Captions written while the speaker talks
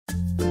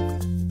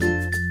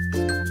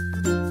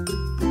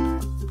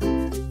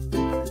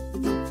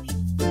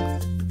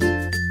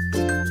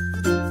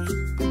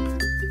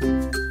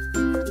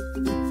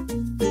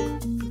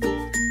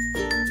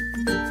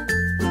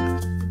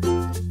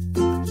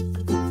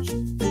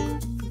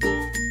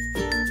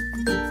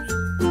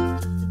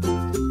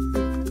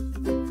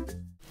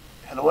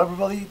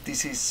everybody,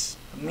 this is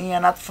me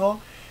and Adfo,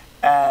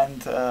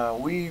 and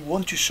we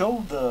want to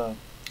show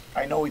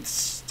I know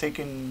it's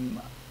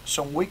taken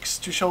some weeks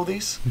to show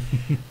this,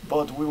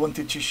 but we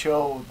wanted to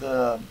show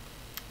the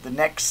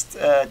next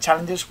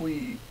challenges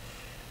we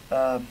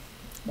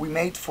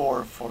made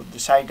for the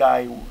Shy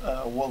Guy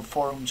World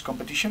Forums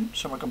competition,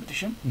 summer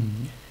competition.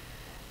 Mm-hmm.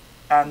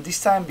 And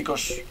this time,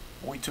 because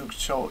we took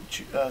so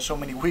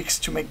many weeks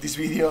to make this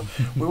video,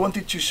 we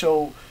wanted to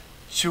show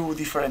 2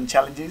 different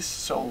challenges.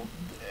 So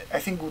I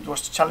think it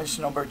was challenge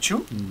number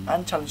 2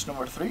 and challenge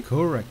number 3.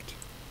 Correct.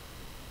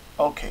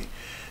 Okay,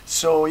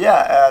 so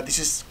yeah, this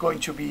is going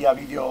to be a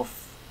video of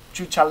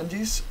 2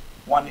 challenges.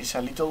 One is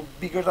a little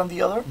bigger than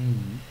the other,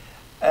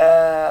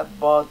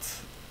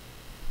 but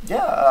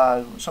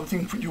yeah,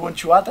 something you want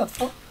to add,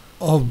 Adfo?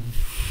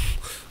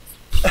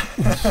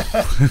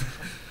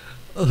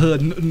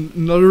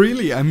 Not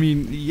really. I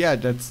mean, yeah,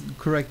 that's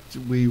correct.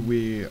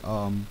 We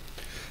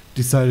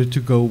decided to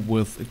go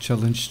with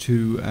challenge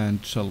 2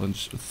 and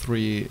challenge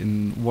 3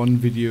 in one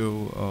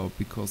video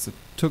because it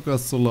took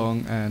us so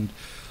long, and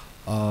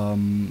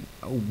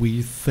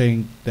we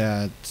think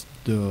that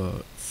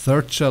the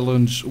 3rd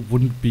challenge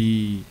wouldn't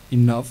be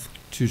enough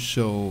to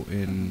show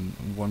in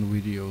one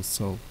video.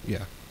 So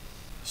yeah.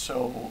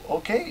 So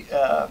okay,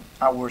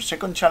 our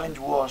second challenge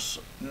was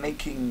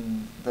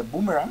making the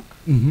boomerang.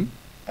 Mm-hmm.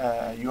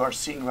 You are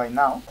seeing right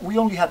now. We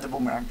only had the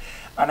boomerang,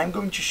 and I'm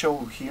going to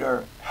show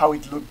here how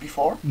it looked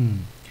before.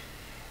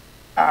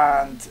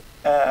 And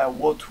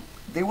what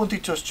they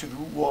wanted us to do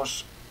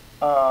was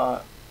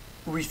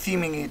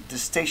retheming it, the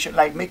station,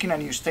 like making a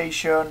new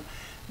station,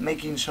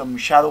 making some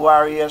shadow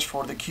areas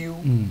for the queue,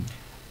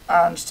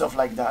 and stuff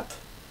like that.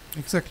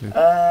 Exactly.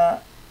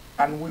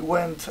 And we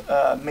went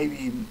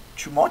maybe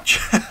too much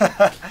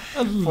A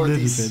for little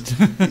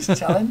this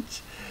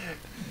challenge,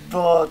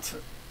 but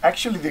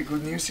actually the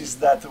good news is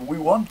that we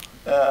won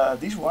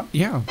this one.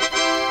 Yeah.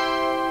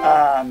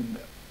 And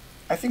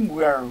I think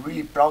we are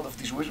really proud of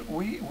this.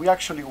 We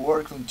actually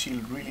worked until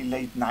really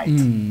late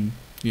night.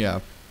 Yeah.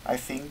 I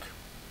think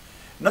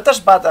not as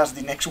bad as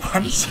the next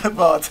ones,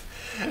 but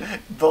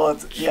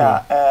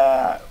Sure.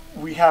 yeah,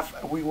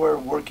 we were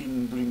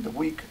working during the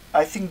week.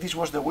 I think this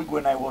was the week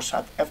when I was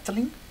at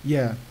Efteling,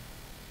 Yeah.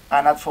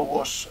 and Adfo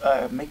was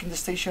making the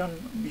station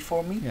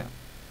before me. Yeah.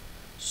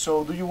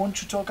 So do you want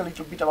to talk a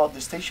little bit about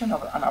the station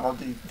and about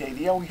the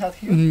idea we had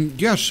here?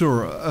 Yeah,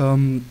 sure.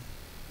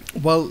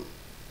 Well,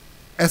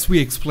 as we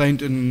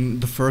explained in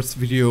the first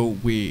video,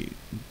 wait,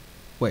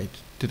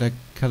 did I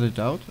cut it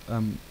out?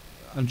 I'm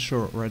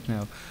unsure right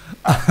now.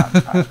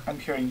 I'm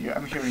hearing you.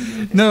 I'm hearing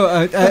you. No,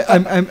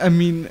 I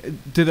mean,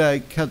 did I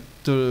cut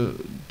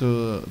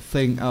the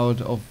thing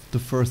out of the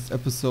first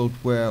episode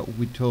where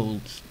we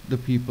told the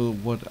people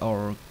what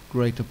our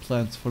greater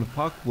plans for the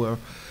park were?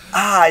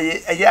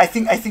 Yeah. I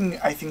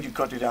think you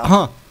cut it out.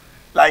 Huh.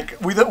 Like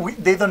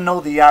they don't know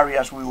the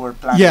areas we were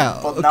planning. Yeah.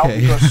 But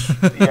Okay.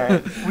 now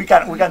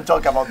because we can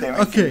talk about them. I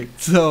Okay. think.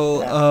 So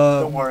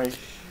Yeah, don't worry.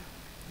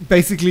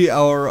 basically,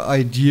 our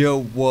idea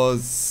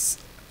was,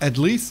 at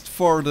least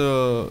for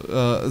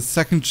the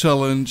second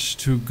challenge,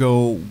 to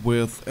go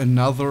with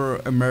another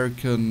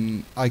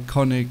American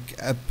iconic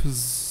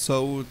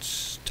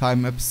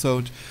time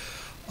episode,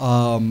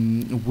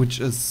 which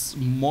is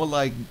more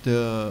like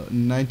the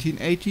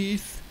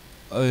 1980s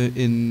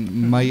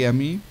in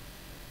Miami.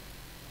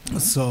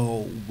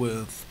 So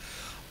with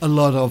a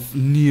lot of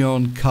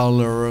neon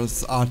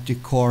colors, art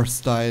decor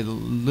style, a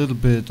little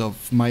bit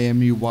of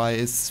Miami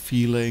Vice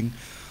feeling.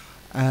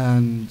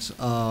 And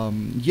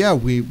yeah,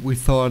 we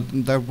thought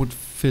that would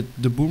fit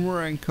the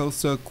boomerang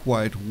coaster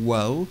quite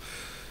well.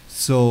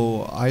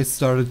 So I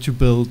started to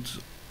build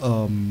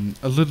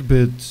a little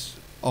bit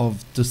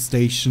of the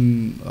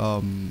station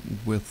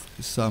with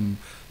some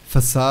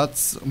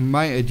facades.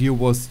 My idea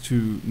was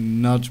to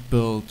not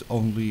build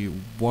only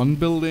one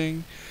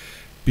building,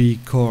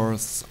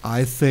 because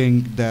I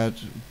think that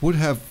would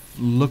have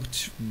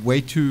looked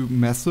way too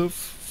massive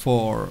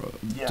for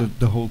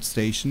the whole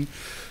station.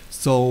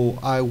 So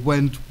I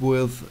went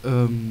with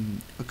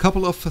a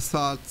couple of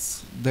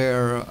facades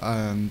there,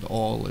 and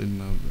all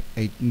in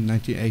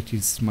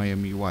 1980s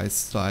Miami Vice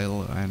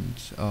style, and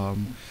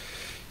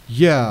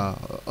yeah,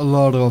 a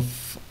lot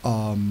of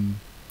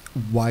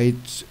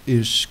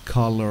white-ish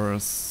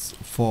colors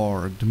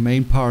for the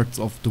main parts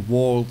of the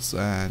walls,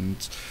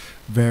 and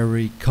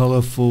very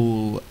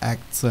colorful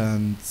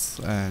accents,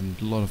 and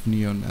a lot of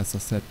neon, as I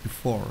said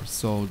before.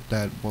 So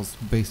that was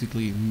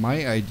basically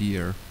my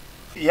idea.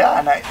 Yeah,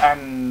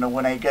 and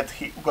when I got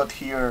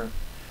here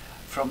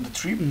from the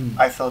trip,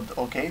 I thought,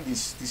 okay,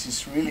 this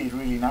is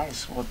really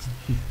nice. What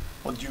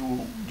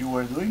you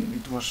were doing,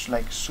 it was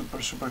like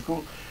super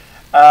cool.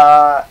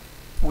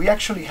 We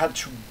actually had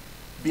to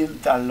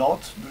build a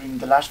lot during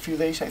the last few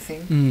days, I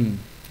think.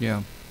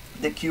 Yeah.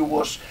 The queue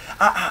was,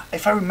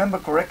 if I remember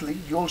correctly,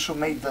 you also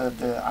made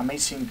the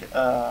amazing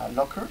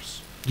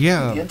lockers.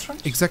 Yeah. In the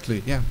entrance.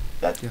 Exactly. Yeah.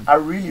 That are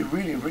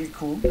really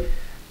cool.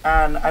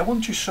 And I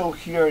want to show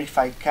here, if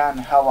I can,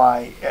 how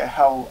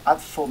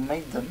Adfo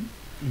made them,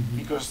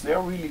 because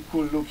they're really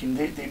cool looking.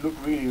 They look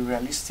really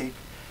realistic.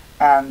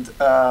 And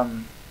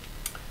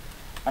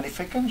if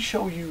I can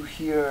show you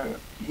here,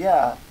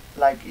 yeah,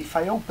 like if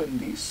I open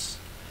this,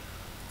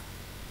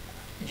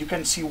 you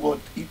can see what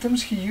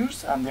items he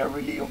used, and they're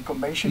really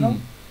unconventional,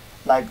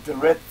 like the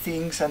red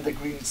things and the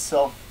green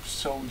stuff.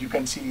 So you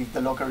can see if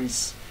the locker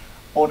is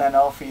on and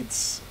off,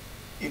 it's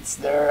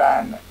there,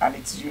 and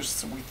it's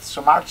used with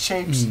some arc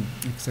shapes.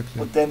 Exactly.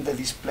 But then the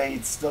display,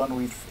 it's done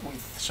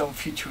with some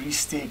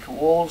futuristic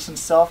walls and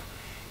stuff.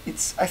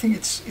 I think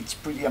it's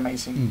pretty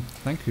amazing.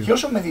 Thank you. He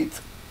also made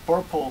it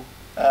purple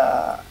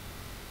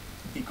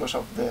because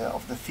of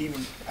the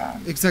theming.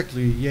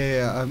 Exactly.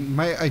 Yeah.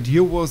 My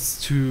idea was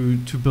to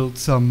build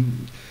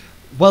some.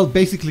 Well,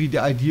 basically the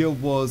idea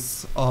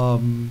was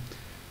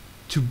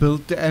to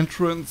build the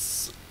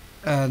entrance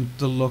and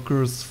the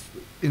lockers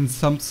in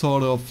some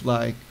sort of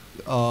like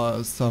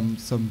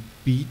some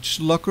beach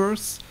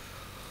lockers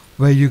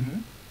where you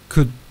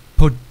could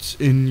put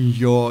in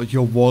your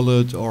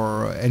wallet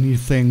or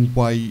anything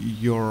while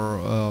you're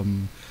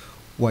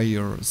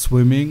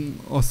swimming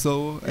or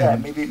so. Yeah,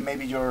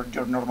 maybe your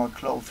normal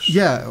clothes.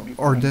 Yeah,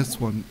 or this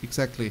one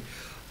exactly.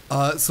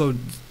 So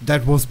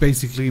that was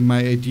basically my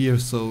idea.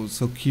 So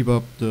keep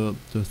up the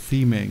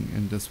theming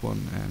in this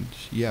one, and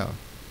yeah.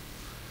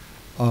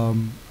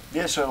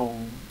 So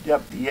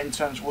the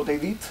entrance. What I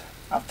did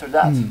after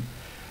that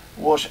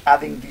was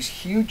adding this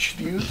huge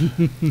dude,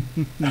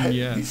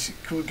 this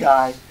cool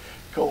guy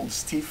called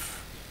Steve.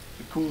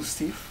 Cool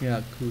Steve.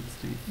 Yeah, cool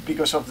Steve.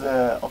 Because of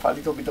a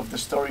little bit of the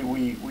story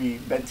we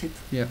invented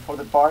for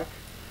the park,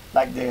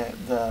 like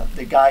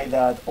the guy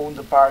that owned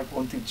the park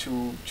wanted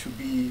to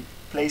be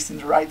placed in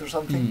the ride or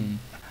something.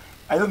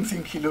 I don't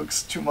think he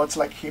looks too much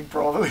like him,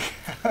 probably.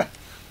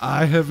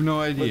 I have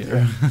no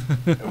idea.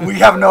 We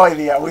have no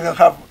idea.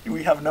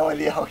 We have no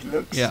idea how he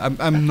looks. Yeah,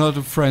 I'm not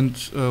a friend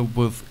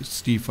with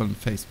Steve on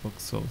Facebook,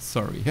 so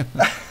sorry.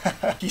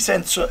 He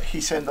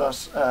sent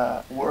us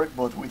work,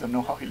 but we don't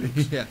know how he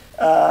looks. Yeah.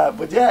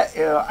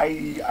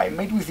 I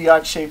made with the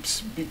art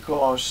shapes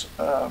because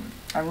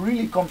I'm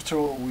really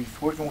comfortable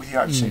with working with the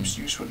art shapes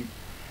usually,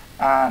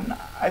 and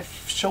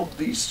I've showed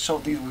this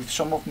with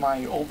some of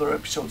my older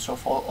episodes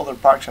of other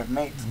parks I've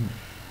made.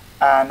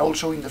 And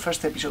also in the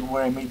first episode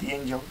where I made the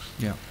angels.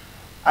 Yeah.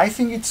 I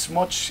think it's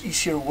much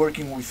easier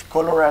working with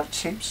color art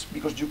shapes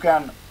because you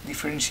can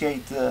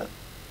differentiate the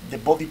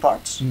body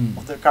parts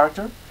of the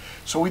character.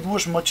 So it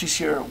was much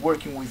easier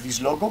working with this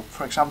logo,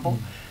 for example,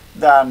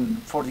 than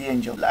for the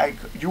angel. Like,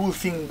 you will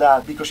think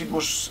that because it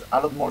was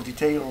a lot more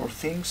detail or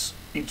things,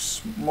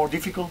 it's more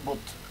difficult, but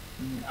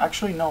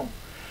actually no.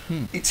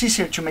 It's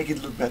easier to make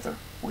it look better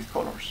with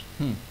colors.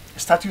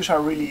 Statues are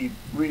really,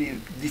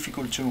 really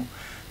difficult to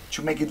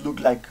make it look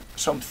like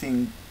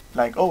something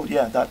like, oh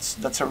yeah,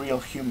 that's a real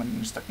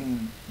human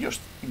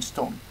just in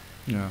stone.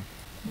 Yeah.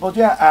 But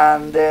yeah,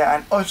 and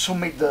also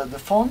made the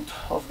font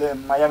of the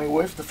Miami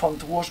Wave. The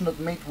font was not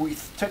made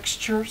with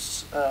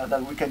textures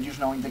that we can use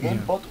now in the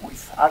game, but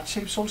with art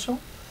shapes also.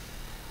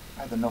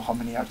 I don't know how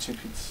many art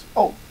shapes it's.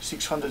 Oh,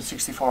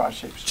 664 art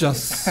shapes.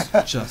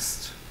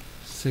 Just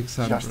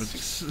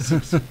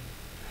 600.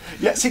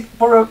 Yeah,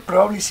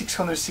 probably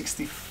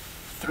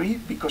 663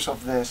 because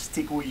of the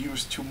stick we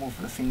use to move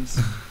the things.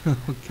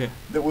 Okay.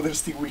 The wooden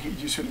stick we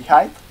usually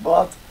hide,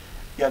 but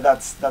yeah,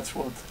 that's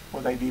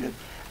what I did.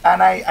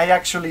 And I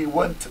actually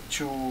went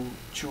to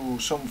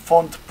some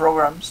font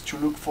programs to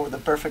look for the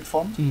perfect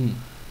font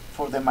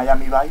for the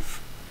Miami Vibe,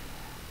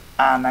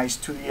 and I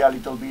studied a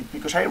little bit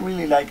because I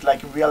really like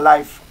in real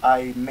life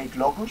I make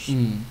logos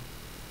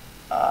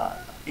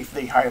if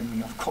they hire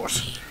me, of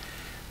course.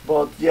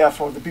 But yeah,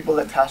 for the people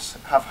that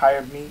have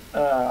hired me,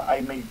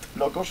 I made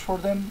logos for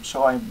them.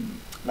 So I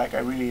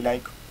really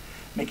like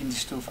making this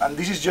stuff. And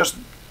this is just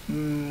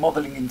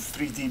modeling in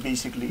 3D,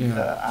 basically,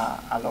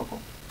 a logo.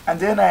 And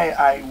then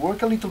I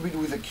work a little bit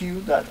with the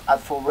queue that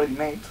Adfo already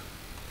made.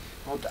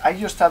 But I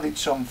just added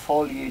some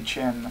foliage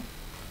and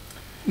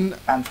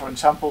for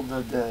example,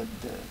 the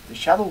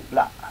shadow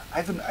black.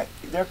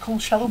 They're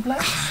called shadow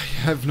blacks? I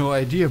have no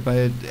idea,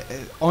 but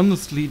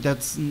honestly,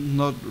 that's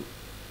not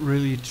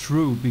really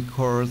true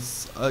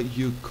because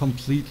you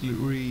completely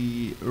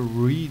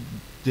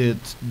redid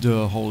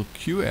the whole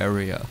queue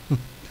area.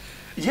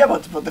 Yeah,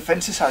 but the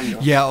fences are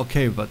yours. Yeah,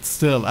 okay, but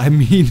still, I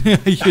mean,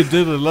 you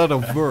did a lot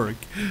of work.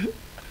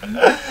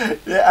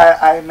 Yeah,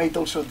 I made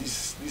also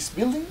this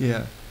building.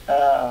 Yeah.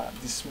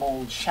 This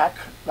small shack,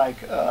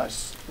 like a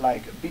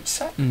beach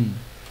shack.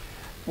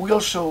 We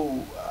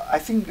also, I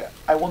think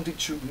I wanted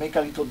to make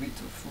a little bit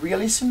of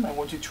realism. I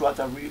wanted to add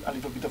a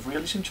little bit of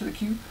realism to the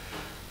queue.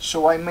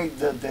 So I made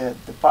the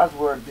part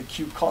where the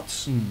queue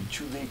cuts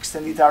to the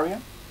extended area.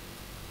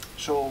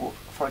 So,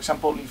 for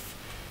example, if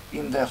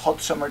in the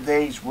hot summer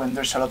days when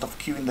there's a lot of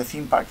queue in the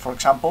theme park, for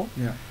example,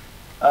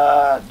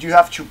 you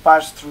have to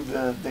pass through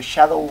the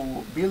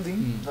shadow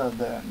building,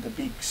 the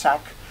big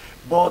sack.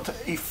 But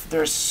if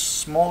there's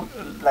small,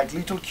 like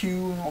little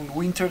queue on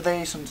winter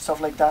days and stuff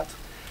like that,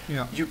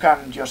 you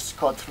can just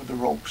cut through the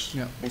ropes,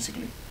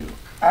 basically.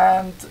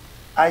 And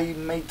I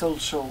made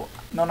also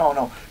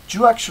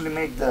you actually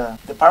make the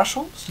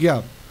parasols.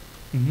 Yeah.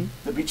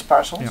 The beach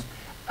parasols. Yeah.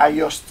 I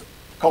just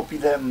copy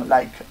them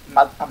like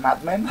a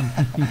madman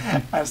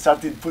and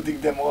started putting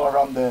them all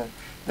around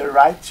the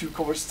ride to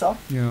cover stuff.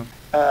 Yeah.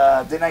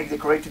 Then I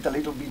decorated a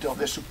little bit of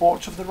the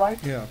supports of the ride.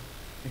 Yeah.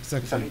 With a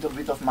Exactly. little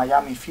bit of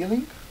Miami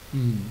feeling.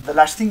 Mm. The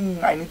last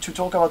thing I need to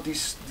talk about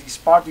this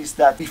part is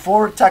that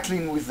before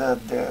tackling with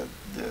the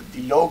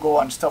logo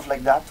and stuff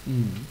like that,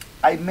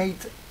 I made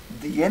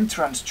the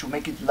entrance to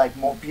make it like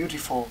more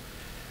beautiful.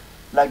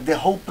 Like the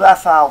whole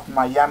plaza of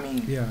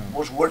Miami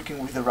was working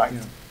with the ride.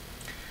 Yeah.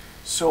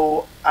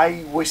 So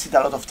I wasted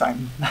a lot of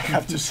time, I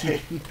have to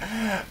say,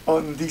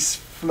 on these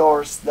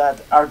floors that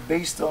are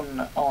based on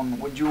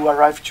when you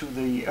arrive to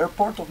the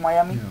airport of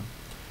Miami. Yeah.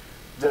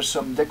 There's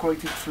some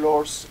decorated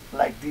floors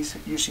like this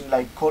using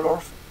like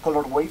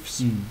color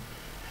waves.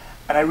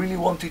 And I really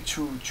wanted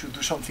to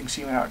do something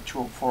similar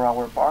for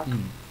our park.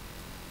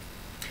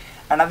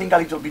 And adding a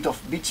little bit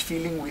of beach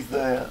feeling with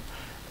the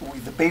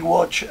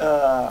Baywatch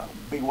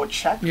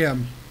shack. Yeah.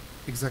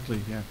 Exactly.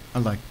 Yeah. I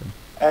like them.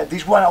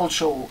 This one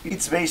also,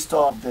 it's based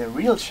on the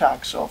real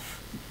shacks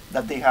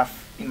that they have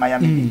in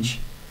Miami Beach.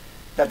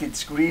 That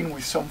it's green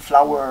with some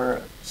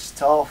flower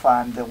stuff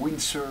and the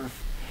windsurf.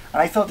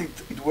 And I thought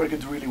it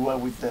worked really well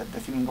with the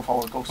theming of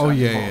our coaster. Oh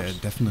yeah,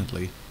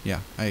 definitely. Yeah,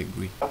 I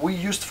agree. We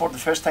used for the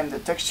first time the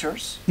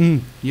textures.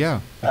 Yeah,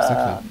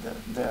 exactly.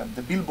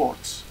 The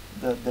billboards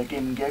the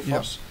game gave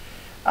us.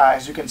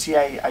 As you can see,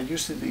 I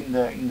used it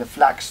in the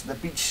flags. The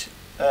beach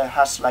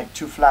has like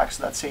 2 flags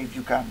that say if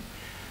you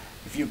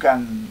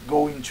can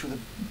go into the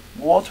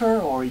water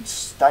or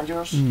it's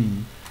dangerous,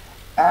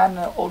 and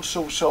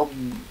also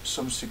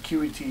some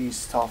security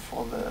stuff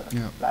for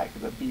like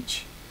the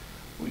beach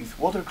with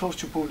water close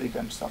to public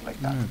and stuff like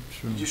that.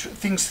 Yeah, true.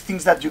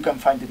 Things that you can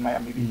find in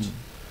Miami Beach.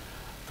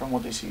 From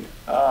what I see,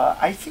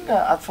 I think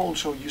Adfo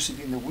also used it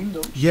in the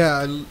windows.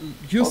 Yeah, I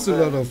used a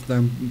lot of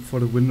them for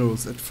the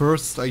windows. At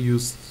first, I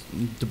used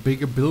the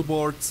bigger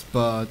billboards,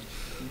 but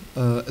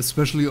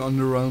especially on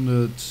the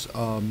rounded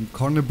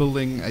corner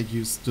building, I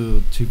used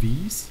the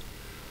TVs.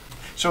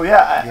 So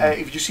yeah,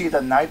 if you see it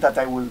at night, that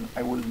I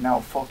will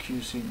now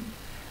focus in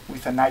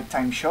with a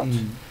nighttime shot.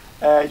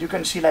 You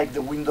can see like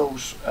the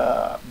windows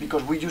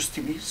because we use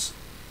TVs.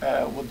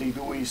 What they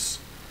do is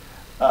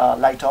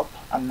light up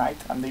at night,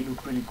 and they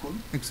look really cool.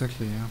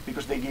 Exactly, yeah.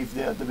 Because they give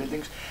the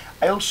buildings.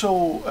 I also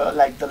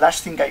like the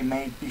last thing I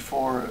made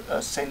before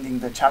sending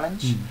the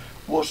challenge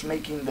was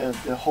making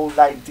the whole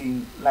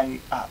lighting,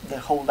 like the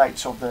whole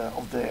lights of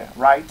the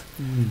ride.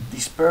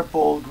 These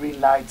purple, green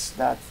lights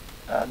that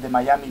the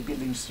Miami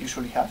buildings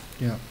usually have.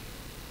 Yeah.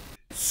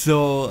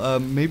 So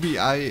maybe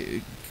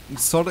I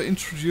sort of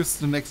introduced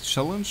the next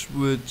challenge,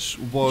 which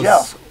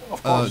was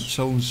of course.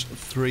 challenge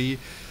 3.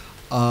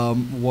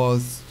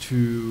 Was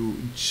to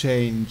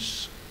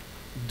change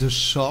the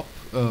shop.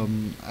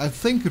 I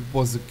think it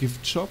was a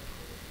gift shop.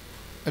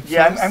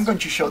 I'm going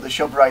to show the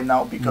shop right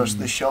now because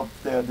the shop,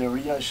 the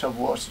real shop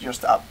was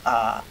just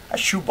a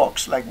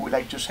shoebox, like we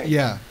like to say.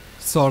 Yeah,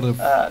 sort of.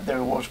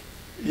 There was,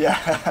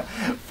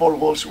 4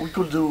 walls. We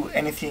could do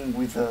anything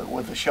with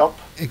the shop.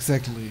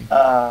 Exactly.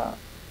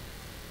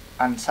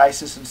 And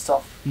sizes and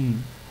stuff.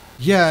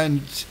 Yeah,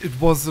 and it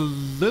was a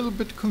little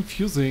bit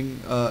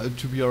confusing,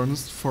 to be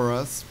honest, for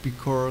us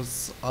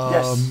because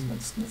yes,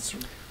 that's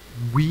true.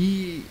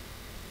 We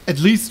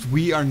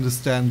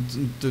understand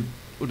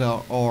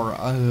or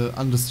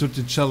understood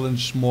the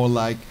challenge more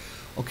like,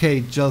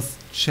 okay, just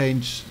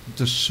change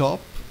the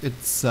shop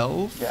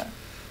itself. Yeah,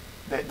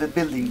 the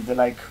building,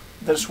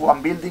 there's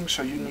one building,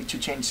 so you need to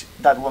change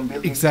that one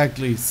building.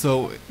 Exactly.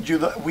 So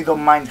we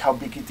don't mind how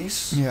big it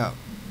is. Yeah.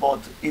 But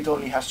it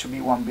only has to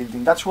be one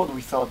building. That's what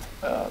we thought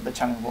the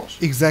channel was.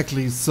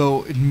 Exactly.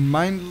 So it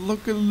might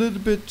look a little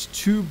bit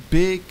too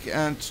big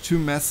and too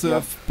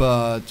massive,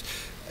 but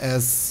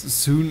as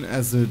soon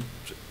as it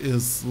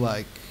is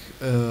like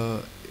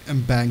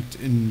embanked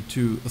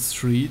into a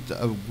street,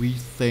 we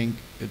think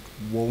it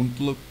won't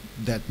look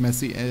that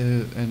messy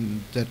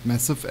and that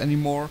massive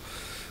anymore.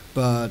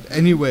 But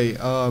anyway,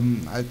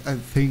 I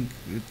think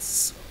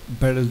it's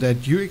better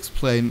that you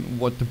explain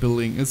what the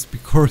building is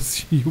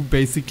because you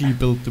basically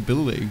built the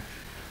building.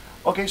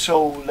 Okay,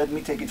 so let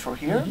me take it from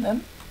here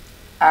then.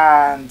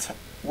 And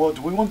what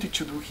we wanted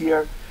to do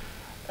here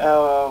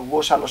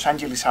was a Los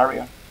Angeles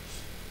area.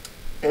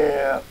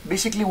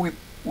 Basically,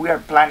 we are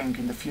planning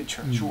in the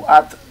future to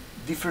add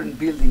different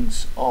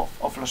buildings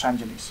of Los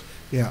Angeles.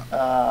 Yeah.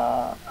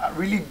 A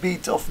really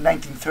bit of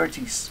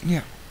 1930s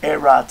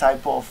era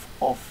type of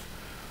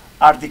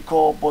Art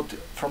Deco, but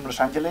from Los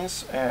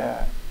Angeles.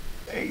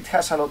 It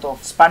has a lot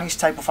of Spanish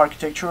type of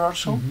architecture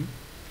also.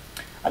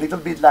 A little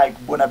bit like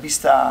Buena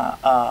Vista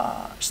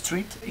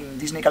Street in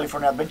Disney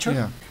California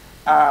Adventure.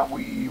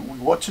 We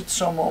watched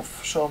some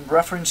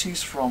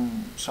references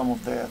from some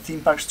of the theme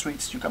park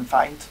streets you can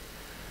find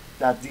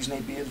that Disney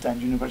built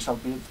and Universal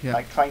built,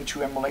 like trying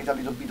to emulate a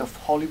little bit of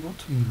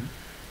Hollywood.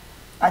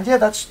 And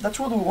that's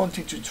what we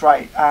wanted to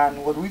try.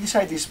 And what we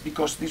decided is,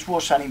 because this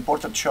was an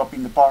important shop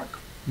in the park,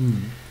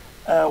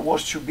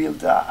 was to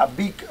build a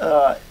big,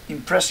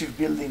 impressive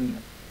building,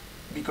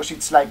 because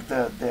it's like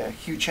the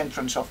huge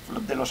entrance of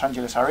the Los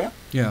Angeles area.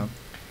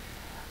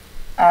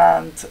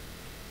 and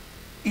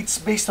it's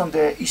based on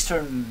the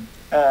Eastern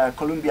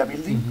Columbia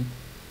building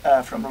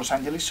from Los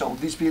Angeles. So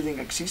this building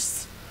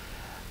exists.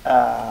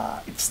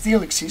 It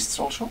still exists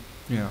also.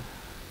 Yeah.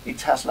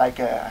 It has like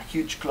a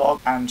huge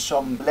clock and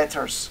some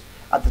letters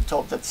at the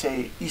top that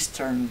say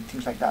Eastern,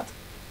 things like that.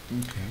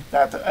 Okay.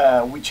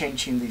 That we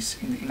change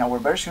in our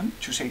version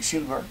to say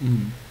silver.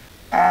 Mm.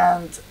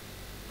 And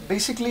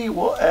basically,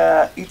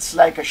 it's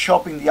like a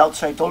shop in the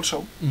outside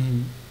also.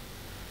 Mm.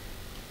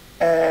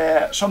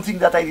 Something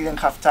that I didn't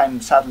have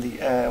time,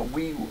 sadly.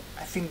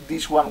 I think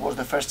this one was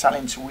the first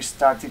challenge we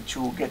started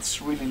to get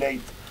really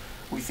late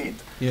with it.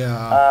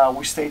 Yeah.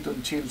 We stayed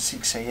until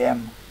 6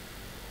 a.m.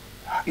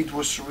 It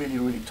was really,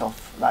 really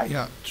tough. Like,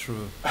 Yeah,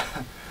 true.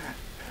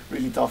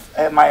 really tough.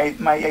 My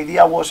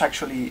idea was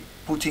actually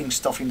putting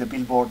stuff in the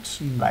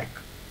billboards, like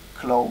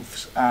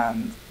clothes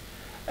and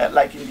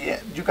like in the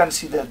you can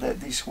see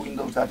these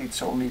windows that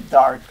it's only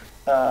dark,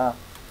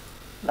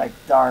 like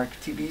dark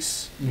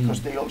TVs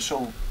because they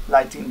also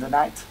light in the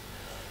night.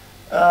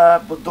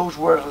 But those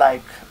were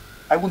like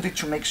I wanted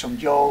to make some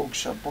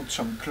jokes, put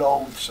some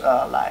clothes,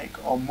 like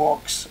or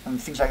mugs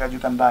and things like that you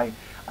can buy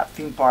at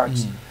theme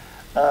parks.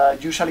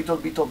 Use a little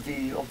bit of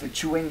the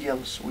two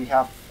angels we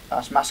have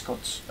as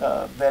mascots,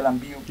 Belle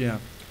and Beau. Yeah.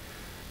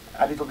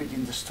 A little bit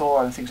in the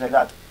store and things like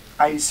that.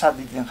 I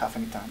sadly didn't have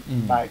any time.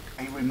 Like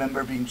I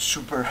remember being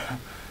super,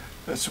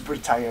 super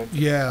tired.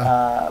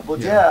 Yeah. But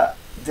yeah,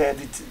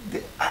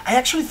 I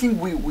actually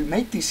think we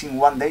made this in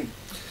one day,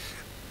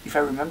 if I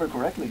remember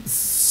correctly.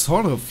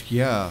 Sort of,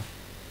 yeah.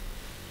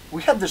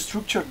 We had the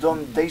structure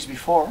done days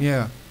before,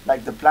 Yeah.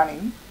 like the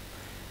planning,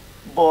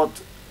 but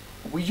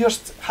we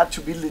just had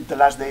to build it the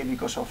last day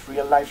because of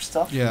real life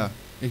stuff. Yeah,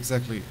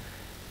 exactly.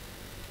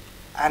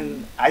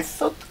 And I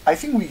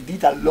think we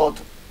did a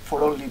lot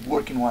for only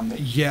working one day.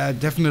 Yeah,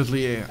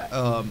 definitely.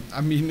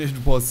 I mean,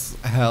 it was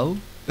hell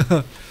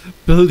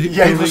building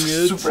Yeah, it was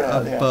it, super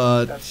hell, yeah.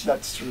 but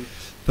That's true.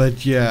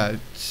 but yeah,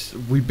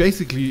 we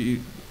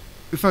basically,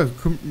 if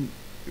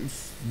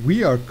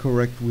we are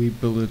correct, we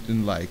built it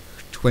in like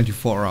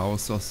 24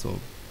 hours or so.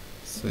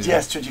 So yeah.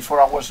 Yes,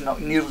 24 hours,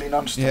 nearly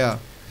non-stop. Yeah,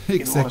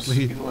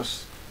 exactly. It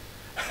was.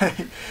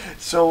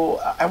 So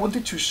I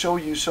wanted to show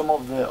you some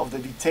of the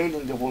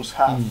detailing the walls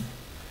have,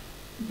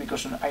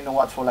 because I know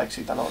Adfo likes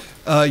it a lot.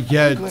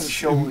 Yeah, I'm going to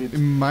show it.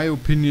 in my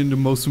opinion, the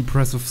most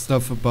impressive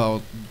stuff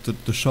about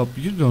the shop.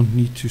 You don't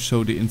need to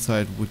show the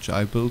inside, which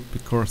I built,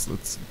 because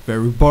it's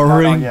very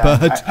boring.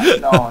 But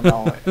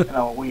no,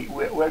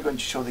 we're going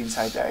to show the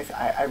inside.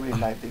 I really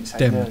like the inside.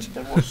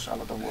 There was a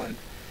lot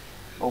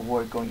of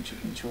work going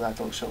into that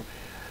also.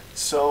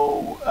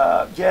 So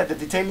yeah, the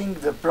detailing.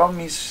 The problem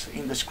is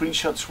in the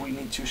screenshots we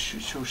need to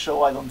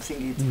show. I don't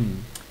think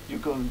you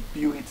can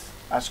view it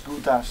as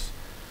good as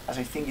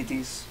I think it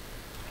is.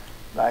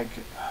 Like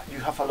you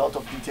have a lot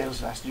of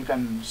details, as you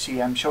can see.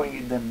 I'm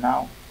showing them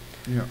now.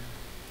 Yeah.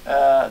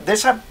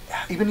 There's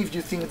even if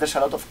you think there's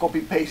a lot of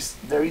copy paste,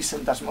 there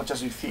isn't as much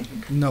as you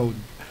think. No,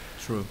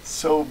 true.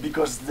 So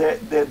because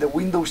the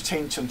windows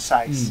change on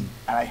size,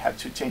 and I had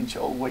to change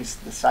always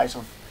the size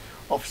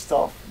of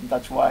stuff.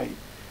 That's why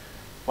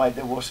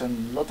there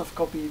wasn't a lot of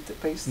copy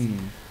paste.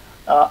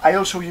 I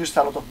also used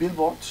a lot of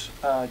billboards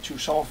to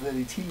some of the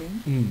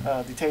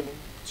detailing.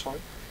 Sorry.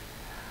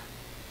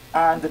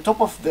 And the top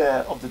of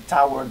the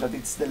tower, that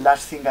it's the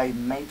last thing I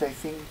made, I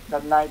think,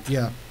 that night.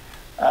 Yeah.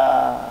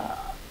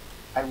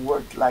 I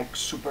worked like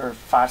super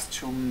fast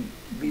to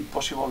be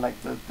possible.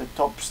 Like the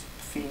top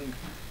thing,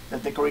 the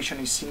decoration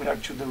is similar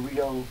to the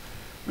real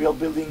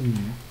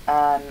building,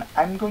 and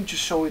I'm going to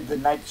show it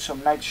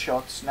some night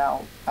shots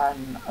now.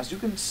 And as you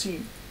can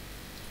see,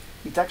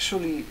 it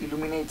actually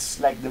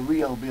illuminates like the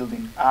real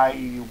building.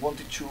 I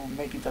wanted to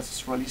make it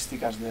as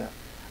realistic as the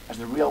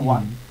real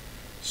one,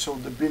 so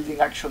the building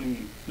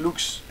actually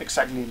looks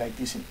exactly like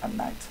this at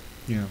night.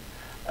 Yeah.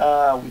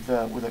 With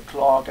the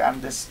clock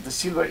and the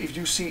silver. If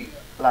you see,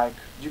 like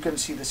you can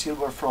see the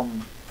silver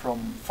from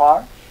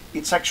far,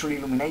 it's actually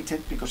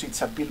illuminated because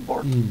it's a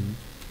billboard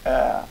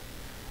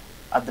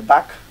at the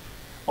back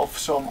of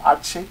some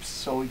art shapes.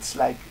 So it's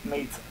like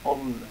made all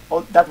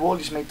that wall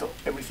is made of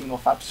everything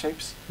of art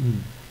shapes.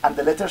 And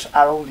the letters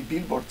are only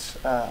billboards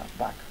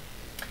back.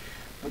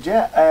 But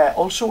yeah,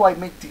 also I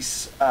made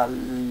this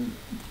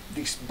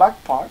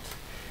back part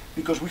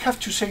because we have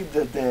to say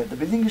that the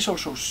building is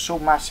also so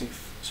massive,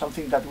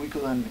 something that we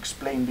couldn't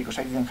explain because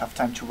I didn't have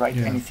time to write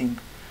anything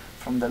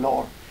from the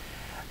lore.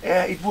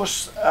 It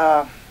was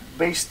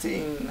based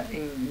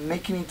in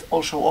making it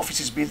also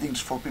offices,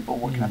 buildings for people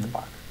working at the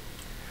park.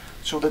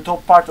 So the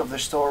top part of the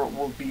store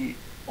will be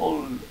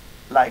all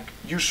like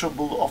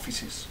usable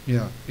offices.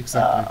 Yeah,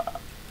 exactly.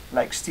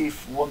 Like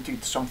Steve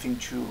wanted something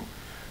to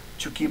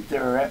keep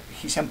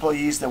his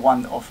employees, the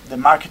one of the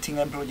marketing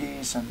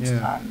employees and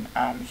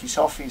his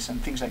office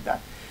and things like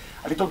that.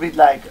 A little bit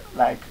like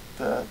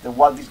the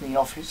Walt Disney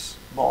office,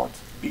 but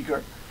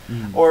bigger.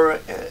 Or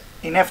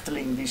in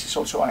Efteling, this is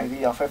also an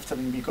idea of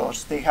Efteling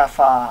because they have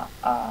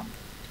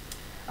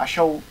a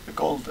show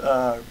called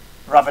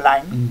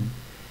Ravelijn,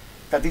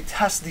 that it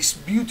has this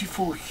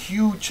beautiful,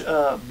 huge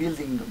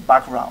building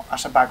background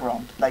as a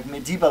background, like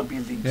medieval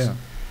buildings, Yeah.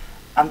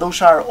 and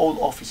those are all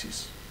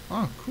offices,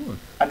 Oh, cool.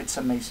 and it's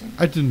amazing.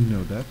 I didn't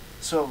know that.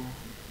 So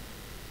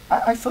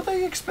I thought I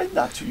explained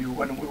that to you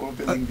when we were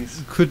building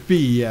this. Could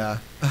be, yeah.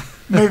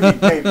 Maybe,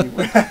 maybe,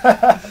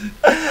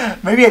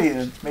 maybe I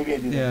didn't. Maybe I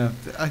didn't. Yeah.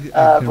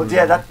 But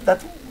yeah,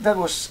 that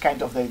was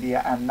kind of the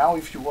idea. And now,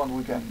 if you want,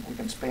 we can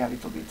explain a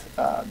little bit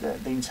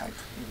the inside.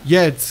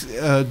 Yeah, it's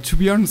to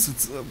be honest,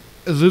 it's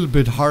a little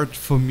bit hard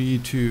for me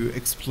to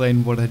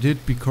explain what I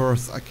did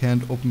because I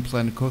can't open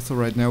Planet Coaster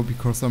right now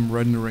because I'm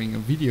rendering a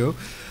video.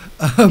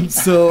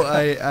 So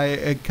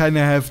I kind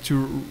of have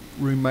to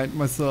remind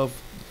myself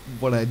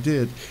what I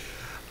did.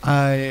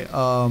 I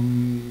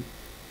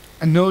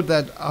know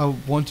that I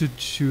wanted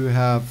to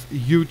have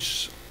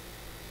huge.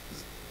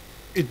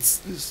 It's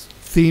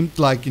themed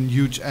like a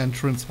huge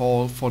entrance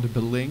hall for the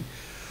building,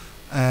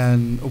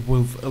 and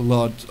with a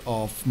lot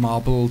of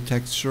marble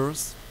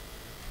textures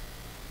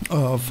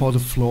for the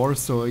floor.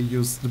 So I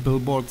used the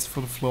billboards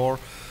for the floor,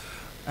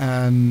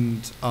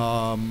 and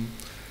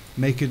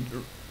make it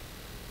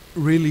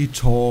really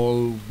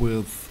tall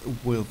with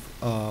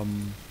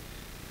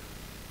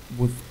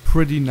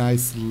pretty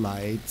nice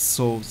lights,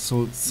 so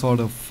sort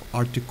of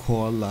art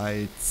decor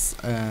lights,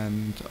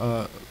 and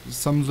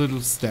some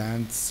little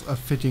stands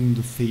fitting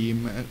the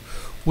theme,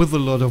 with a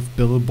lot of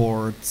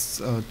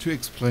billboards to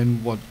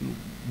explain what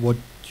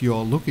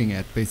you're looking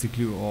at,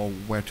 basically, or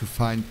where to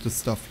find the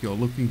stuff you're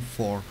looking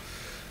for.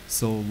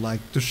 So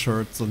like the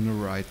shirts on the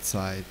right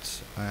side,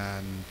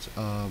 and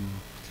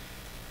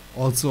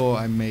also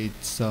I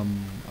made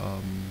some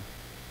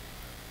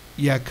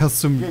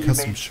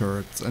custom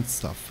shirts and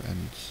stuff,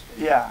 and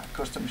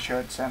custom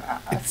shirts, and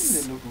I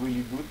think they look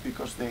really good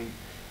because they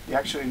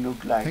actually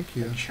look like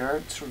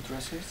shirts or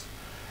dresses,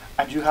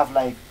 and you have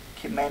like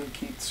men,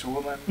 kids,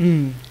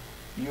 women.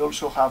 You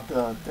also have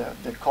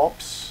the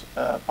cops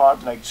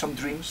part, like some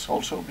drinks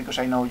also, because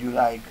I know you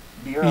like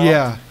beer.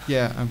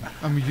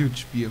 I'm a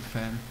huge beer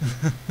fan.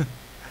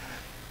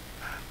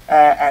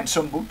 And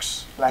some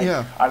books, like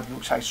art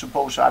books, I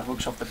suppose, art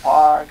books of the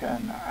park,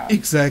 and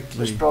exactly.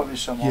 There's probably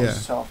some other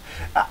stuff.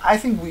 I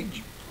think we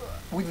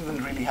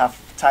didn't really have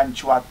time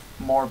to add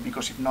more,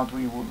 because if not,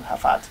 we would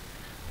have had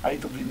a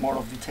little bit more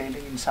of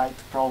detailing inside,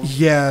 probably.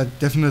 Yeah,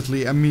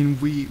 definitely. I mean,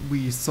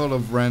 we sort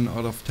of ran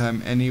out of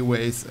time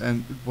anyways,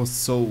 and it was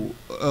so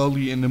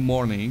early in the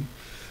morning,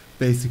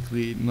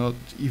 basically, not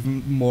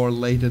even more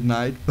late at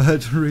night,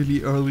 but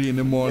really early in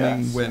the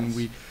morning when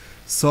we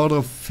sort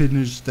of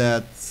finished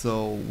that.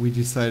 So we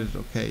decided,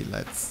 okay,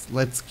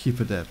 let's keep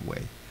it that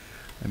way.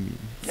 I mean,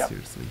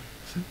 seriously.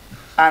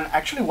 And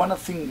actually, one of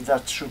the things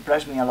that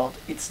surprised me a lot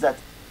is that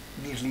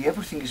nearly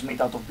everything is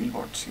made out of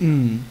billboards.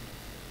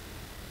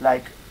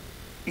 Like,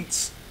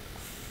 it's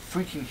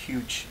freaking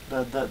huge.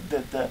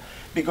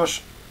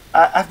 Because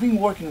I've been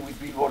working with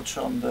billboards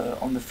on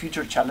the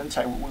future challenge.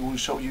 We will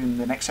show you in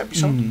the next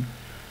episode,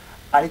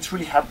 and it's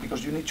really hard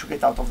because you need to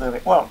get out of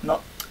the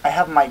I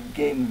have my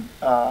game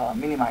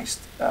minimized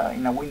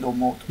in a window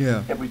mode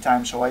every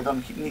time, so I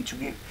don't need to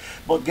give.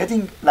 But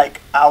getting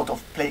like out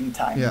of playing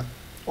time,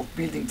 of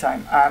building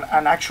time,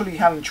 and actually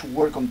having to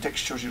work on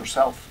textures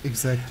yourself,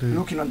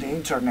 looking on the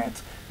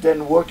internet,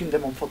 then working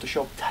them on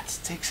Photoshop, that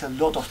takes a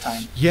lot of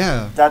time.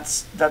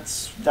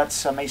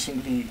 That's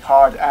amazingly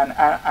hard,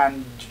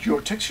 and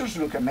your textures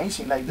look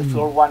amazing. Like the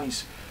floor one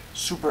is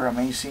super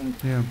amazing,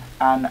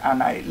 and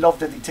I love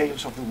the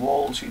details of the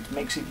walls. It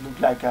makes it look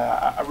like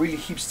a really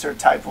hipster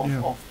type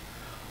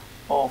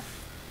of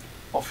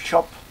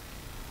shop,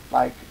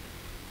 like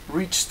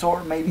rich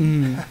store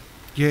maybe.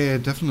 Yeah,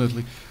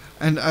 definitely.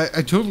 And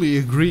I totally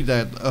agree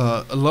that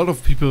a lot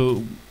of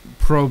people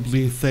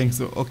probably think,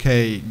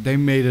 okay, they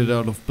made it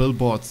out of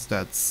billboards,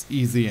 that's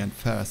easy and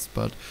fast,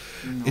 but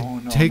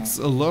it takes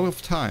a lot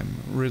of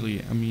time,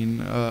 really. I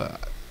mean,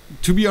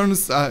 to be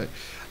honest,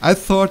 I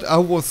thought I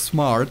was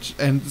smart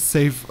and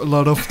save a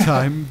lot of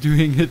time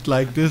doing it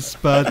like this,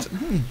 but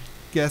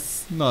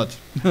guess not.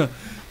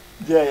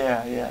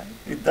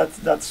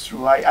 That's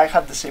true. I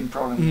had the same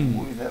problem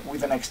with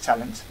the next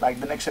challenge. Like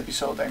the next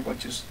episode, I'm going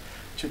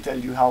to tell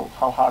you how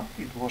hard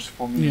it was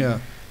for me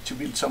to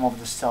build some of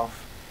the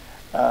stuff,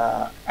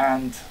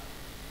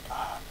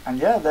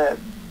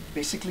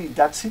 basically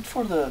that's it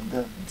for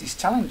this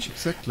challenge.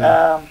 Exactly.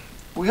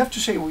 We have to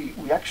say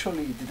we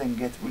actually didn't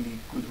get really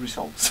good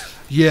results.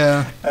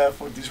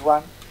 For this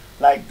one,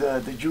 like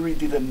the jury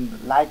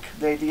didn't like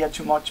the idea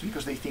too much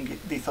because they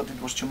thought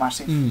it was too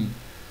massive. Loser!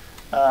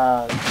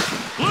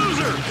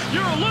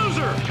 You're a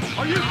loser!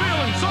 Are you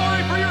feeling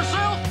sorry for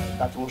yourself?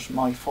 That was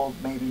my fault,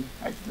 maybe.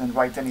 I didn't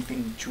write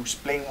anything to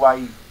explain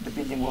why the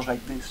building was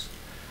like this.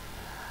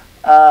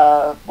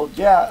 I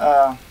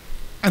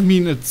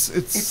mean, it's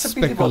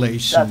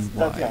speculation.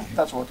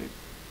 That's what it.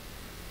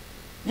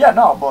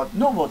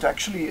 But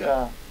actually,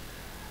 I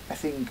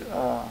think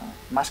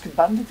Masked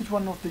Bandit is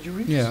one of the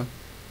juries. Yeah,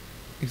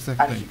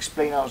 exactly. And he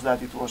explained us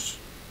that it was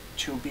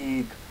too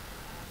big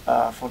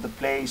for the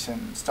place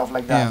and stuff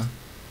like that.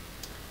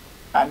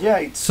 And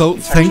it's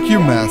thank you,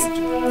 Masked.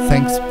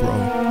 Thanks,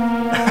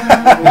 bro.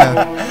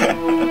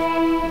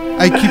 Yeah.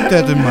 I keep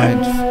that in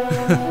mind.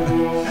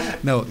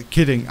 No,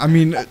 kidding. I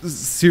mean,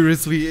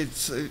 seriously,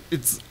 it's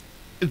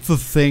a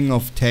thing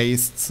of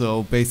taste.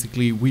 So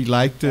basically, we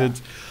liked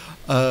it.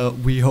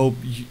 We hope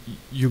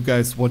you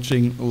guys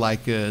watching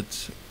like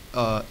it.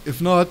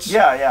 If not,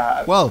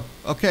 well,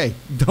 okay,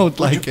 don't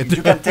Well, like it.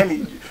 You can tell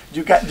it.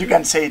 You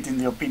can say it in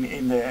the opinion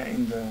in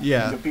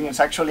the opinions.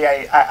 Actually,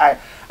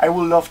 I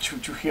would love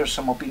to hear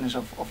some opinions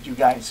of you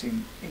guys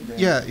in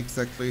the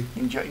exactly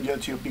in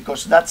YouTube,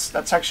 because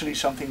that's actually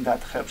something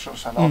that helps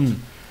us a lot,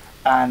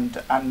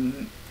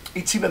 and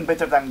it's even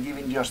better than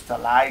giving just a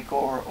like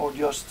or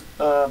just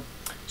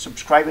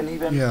subscribing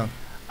even. Yeah.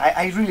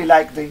 I really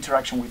like the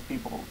interaction with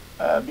people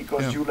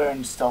because you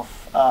learn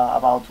stuff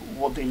about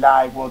what they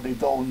like, what they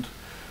don't.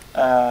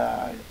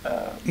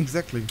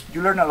 Exactly.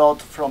 You learn a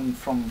lot from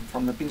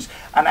the pins,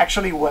 and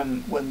actually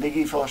when they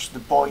give us the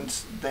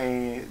points,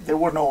 there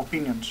were no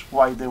opinions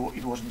why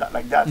it was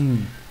like that.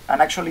 And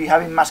actually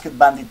having Masked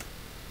Bandit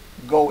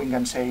going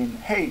and saying,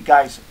 hey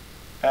guys,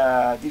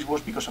 this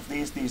was because of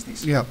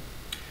this. Yeah.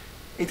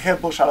 It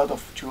helped us a lot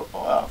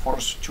for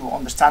us to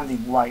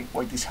understanding why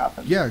this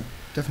happened. Yeah,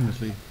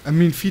 definitely. I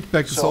mean,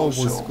 feedback is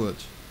always good.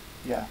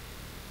 Yeah.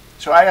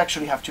 So I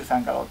actually have to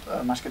thank a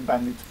lot Masked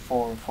Bandit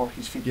for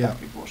his feedback.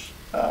 Yeah. It was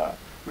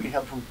really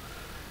helpful.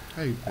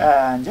 Hey.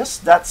 And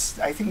yes,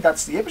 I think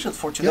that's the episode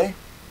for today. Yep.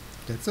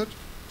 That's it.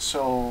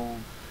 So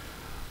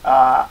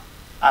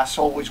as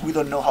always, we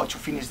don't know how to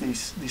finish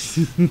this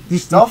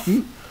stuff.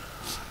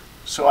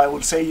 So I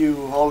will say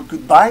you all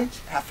goodbye.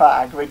 Have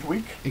a great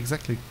week.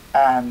 Exactly.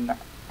 And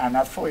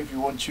Adfo, if you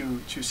want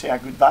to say a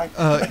goodbye.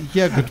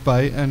 Yeah,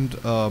 goodbye, and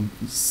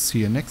see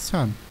you next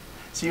time.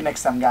 See you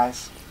next time,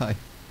 guys. Bye.